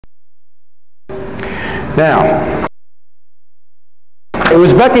Now,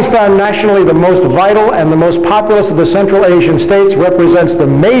 Uzbekistan, nationally the most vital and the most populous of the Central Asian states, represents the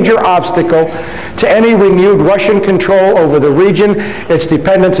major obstacle to any renewed Russian control over the region. Its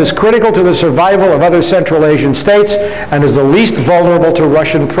dependence is critical to the survival of other Central Asian states and is the least vulnerable to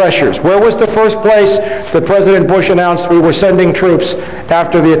Russian pressures. Where was the first place that President Bush announced we were sending troops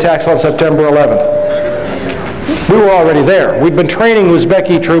after the attacks on September 11th? We were already there. We'd been training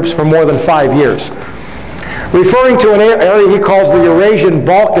Uzbeki troops for more than 5 years. Referring to an area he calls the Eurasian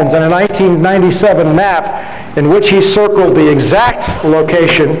Balkans in a 1997 map in which he circled the exact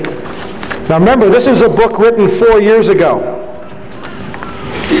location. Now remember, this is a book written 4 years ago.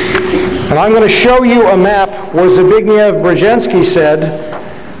 And I'm going to show you a map where Zbigniew Brzezinski said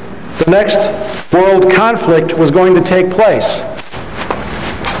the next world conflict was going to take place.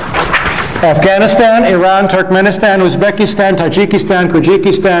 Afghanistan, Iran, Turkmenistan, Uzbekistan, Tajikistan,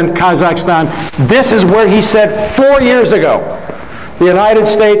 Kyrgyzstan, Kazakhstan. This is where he said 4 years ago the United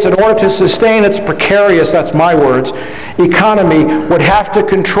States, in order to sustain its precarious, that's my words, economy, would have to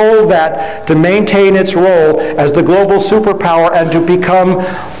control that to maintain its role as the global superpower and to become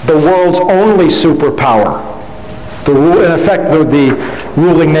the world's only superpower. In effect, the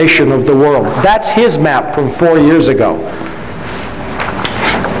ruling nation of the world. That's his map from 4 years ago.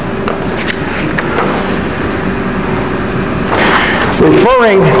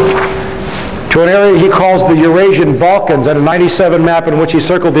 Referring to an area he calls the Eurasian Balkans and a 97 map in which he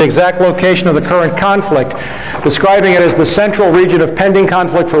circled the exact location of the current conflict, describing it as the central region of pending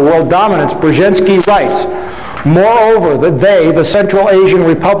conflict for world dominance, Brzezinski writes, moreover, that the Central Asian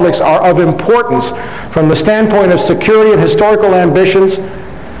republics, are of importance from the standpoint of security and historical ambitions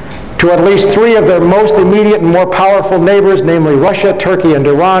to at least 3 of their most immediate and more powerful neighbors, namely Russia, Turkey, and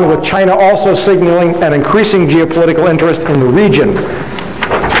Iran, with China also signaling an increasing geopolitical interest in the region.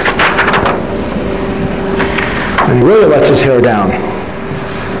 And he really lets his hair down.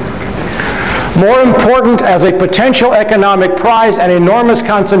 More important as a potential economic prize, an enormous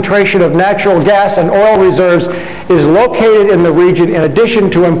concentration of natural gas and oil reserves is located in the region, in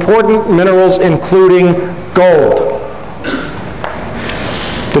addition to important minerals including gold.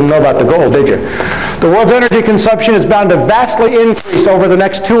 Didn't know about the gold, did you? The world's energy consumption is bound to vastly increase over the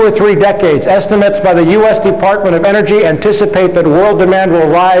next 2 or 3 decades. Estimates by the U.S. Department of Energy anticipate that world demand will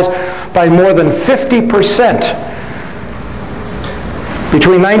rise by more than 50%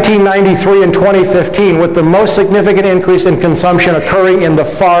 between 1993 and 2015, with the most significant increase in consumption occurring in the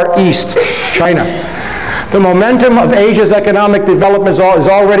Far East, China. The momentum of Asia's economic development is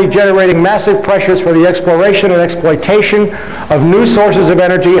already generating massive pressures for the exploration and exploitation of new sources of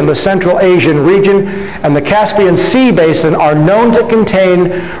energy in the Central Asian region, and the Caspian Sea basin are known to contain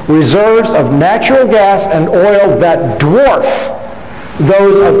reserves of natural gas and oil that dwarf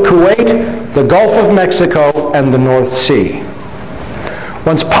those of Kuwait, the Gulf of Mexico, and the North Sea.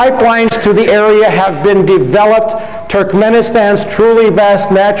 Once pipelines to the area have been developed, Turkmenistan's truly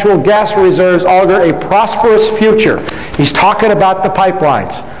vast natural gas reserves augur a prosperous future. He's talking about the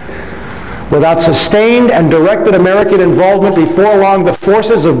pipelines. Without sustained and directed American involvement, before long, the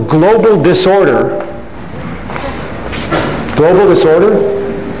forces of global disorder. Global disorder?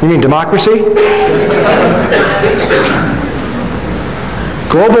 You mean democracy?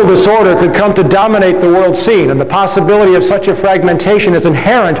 Global disorder could come to dominate the world scene, and the possibility of such a fragmentation is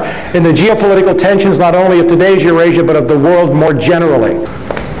inherent in the geopolitical tensions not only of today's Eurasia, but of the world more generally.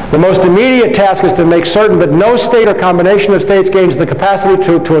 The most immediate task is to make certain that no state or combination of states gains the capacity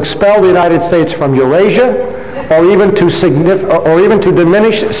to expel the United States from Eurasia, or even to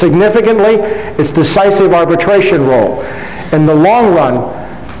diminish significantly its decisive arbitration role. In the long run,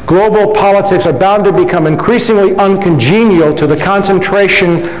 global politics are bound to become increasingly uncongenial to the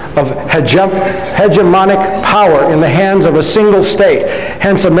concentration of hegemonic power in the hands of a single state.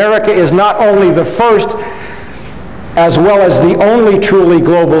 Hence, America is not only the first, as well as the only truly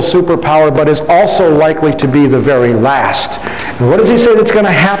global superpower, but is also likely to be the very last. And what does he say that's going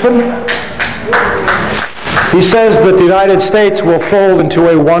to happen? He says that the United States will fold into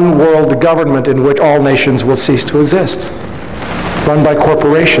a one-world government in which all nations will cease to exist, run by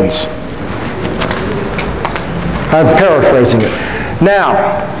corporations. I'm paraphrasing it. Now,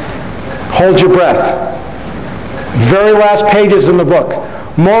 hold your breath. Very last pages in the book.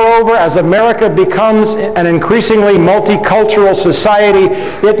 Moreover, as America becomes an increasingly multicultural society,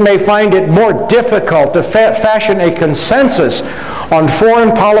 it may find it more difficult to fashion a consensus on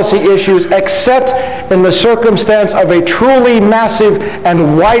foreign policy issues, except in the circumstance of a truly massive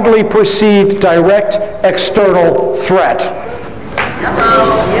and widely perceived direct external threat.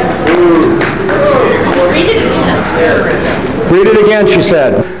 Read it again. Read it again, she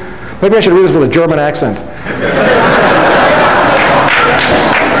said. Maybe I should read this with a German accent.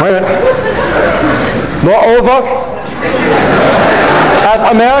 Wait a minute. Moreover, as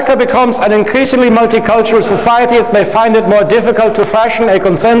America becomes an increasingly multicultural society, it may find it more difficult to fashion a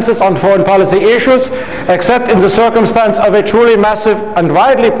consensus on foreign policy issues, except in the circumstance of a truly massive and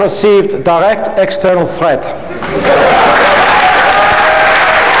widely perceived direct external threat.